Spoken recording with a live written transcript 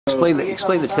Explain the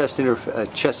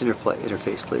chess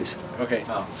interface, please. Okay,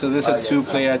 so this is a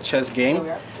two-player chess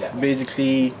game.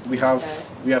 Basically, we have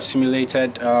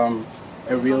simulated a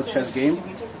real chess game.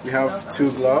 We have two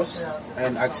gloves,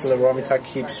 and accelerometer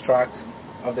keeps track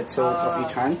of the tilt of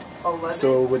each hand.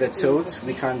 So with the tilt,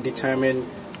 we can determine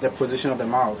the position of the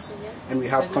mouse, and we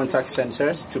have contact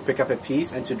sensors to pick up a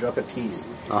piece and to drop a piece.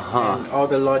 And all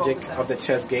the logic of the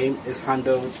chess game is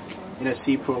handled in a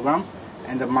C program,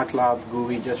 and the MATLAB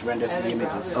GUI just renders the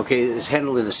images. Okay, it's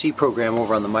handled in a C program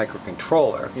over on the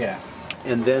microcontroller. Yeah.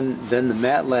 And then the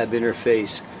MATLAB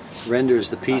interface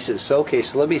renders the pieces. So okay,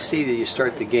 so let me see that you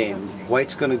start the game.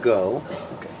 White's going to go.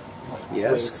 Okay.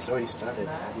 Yes. Wait, it's already started.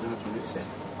 You don't have to mix it.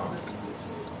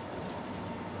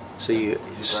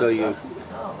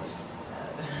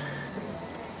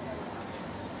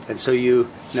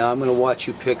 Now I'm going to watch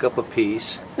you pick up a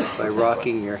piece by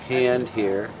rocking your hand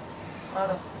here,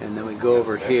 and then we go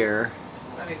over here,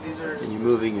 and you're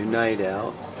moving your knight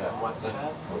out.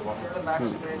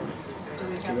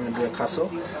 You're going to do a castle?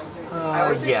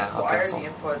 Yeah, a castle.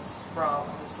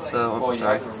 So, I'm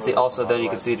sorry. See, also then you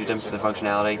can see the difference in the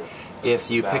functionality.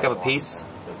 If you pick up a piece,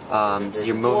 so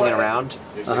you're moving it around.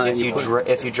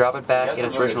 If you drop it back in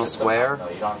its original square,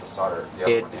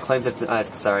 it claims it's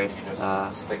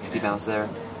demounts there.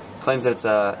 Claims that it's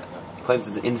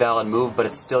an invalid move, but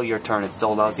it's still your turn. It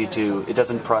still allows you to. It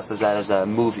doesn't process that as a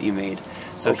move that you made.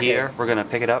 So here we're gonna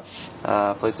pick it up,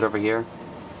 place it over here.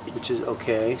 Which is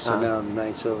okay. So now the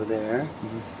knight's over there,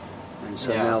 and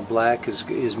so now black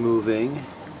is moving.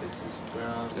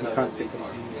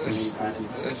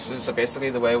 So basically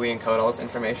the way we encode all this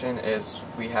information is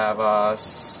we have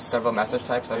several message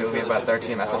types. I believe we have about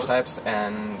 13 message types,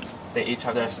 and they each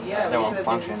have their own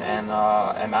function, and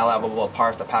MATLAB will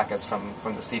parse the packets from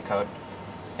the C code,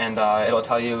 and it'll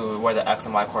tell you where the X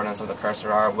and Y coordinates of the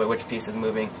cursor are, which piece is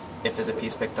moving, if there's a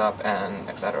piece picked up, and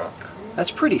etc.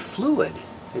 That's pretty fluid.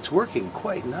 It's working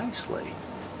quite nicely.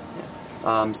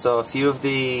 So a few of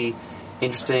the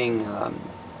interesting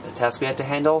the tasks we had to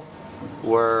handle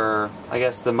were, I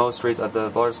guess, the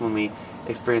largest one we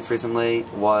experienced recently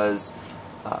was,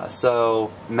 so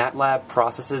MATLAB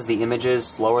processes the images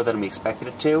slower than we expected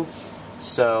it to,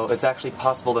 so it's actually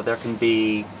possible that there can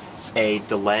be a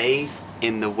delay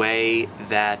in the way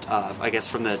that, I guess,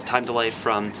 from the time delay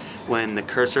from when the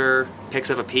cursor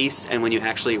picks up a piece and when you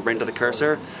actually render the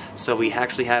cursor. So we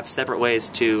actually have separate ways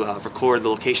to record the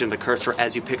location of the cursor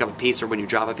as you pick up a piece or when you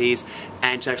drop a piece,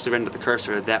 and to actually render the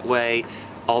cursor. That way,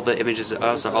 all the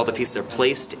pieces are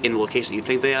placed in the location you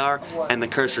think they are, and the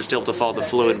cursor is still able to follow the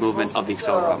fluid movement of the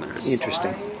accelerometers.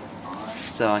 Interesting.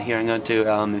 So here I'm going to,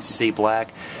 as you see,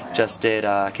 black just did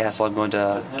castle. I'm going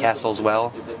to castle as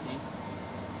well.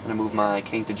 I'm going to move my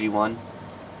king to g1.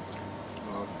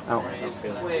 Oh,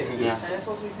 yeah.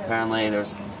 Apparently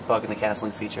there's a bug in the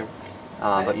castling feature,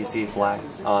 but you see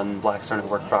black's turn it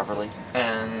worked properly.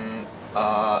 And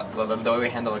the way we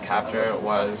handled the capture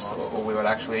was we would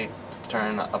actually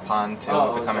turn a pawn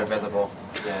to become invisible.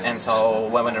 And so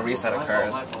when a reset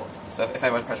occurs, so if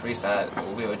I would press reset,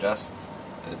 we would just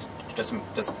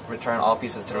return all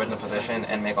pieces to the original position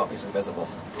and make all pieces visible.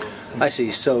 I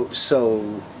see.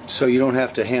 So you don't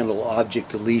have to handle object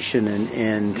deletion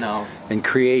and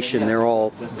creation. They're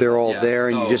all there,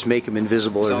 and you just make them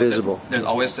invisible or visible. There's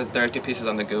always 32 pieces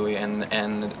on the GUI,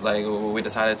 and like we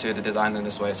decided to design them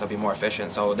this way so it'd be more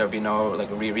efficient. So there'd be no like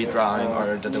redrawing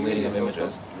or the deleting of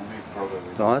images.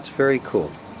 Oh, that's very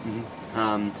cool.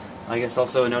 I guess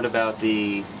also a note about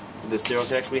the serial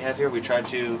connection we have here. We tried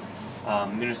to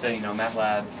understand,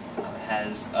 MATLAB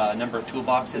has a number of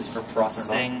toolboxes for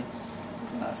processing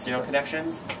serial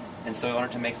connections, and so in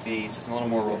order to make the system a little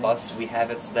more robust, we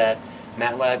have it so that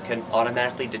MATLAB can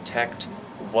automatically detect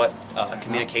what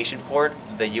communication port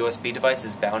the USB device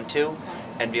is bound to,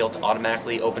 and be able to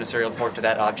automatically open a serial port to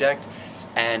that object.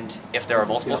 And if there are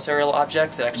multiple serial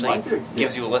objects, it actually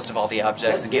gives you a list of all the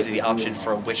objects and gives you the option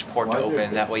for which port to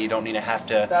open. That way you don't need to have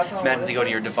to manually go to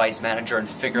your device manager and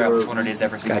figure out which one it is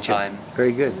every single time.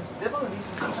 Very good.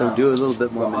 So do a little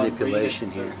bit more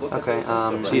manipulation here. Okay.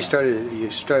 So you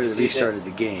restarted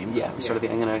the game. Yeah, I'm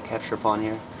going to capture a pawn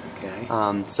here.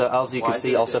 Okay. So as you can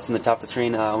see also from the top of the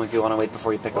screen, if you want to wait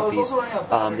before you pick up a piece,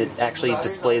 it actually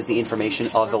displays the information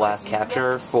of the last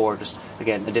capture for just,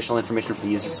 again, additional information for the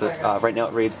user. So right now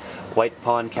it reads, white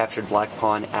pawn captured black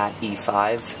pawn at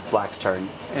e5, black's turn.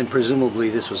 And presumably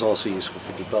this was also useful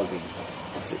for debugging.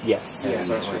 Yes.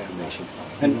 Information.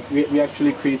 And we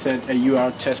actually created a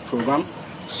UR test program.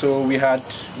 So we had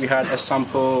a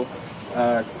sample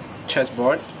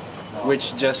chessboard,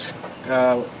 which just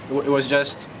it was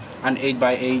just an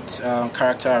 8x8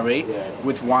 character array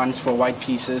with 1s for white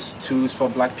pieces, 2s for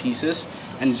black pieces,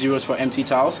 and 0s for empty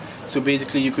tiles. So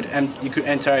basically, you could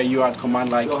enter a UART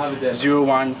command like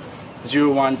 01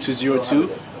 to 02,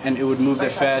 and it would move the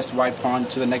first white pawn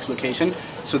to the next location.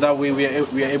 So that way, we are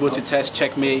able to test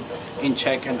checkmate, in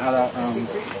check, and other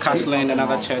castling and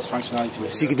other chess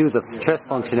functionalities. So you can do the chess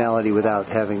functionality without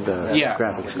having the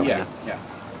graphics going in. Yeah.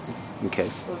 Okay.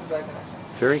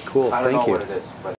 Very cool. Thank you.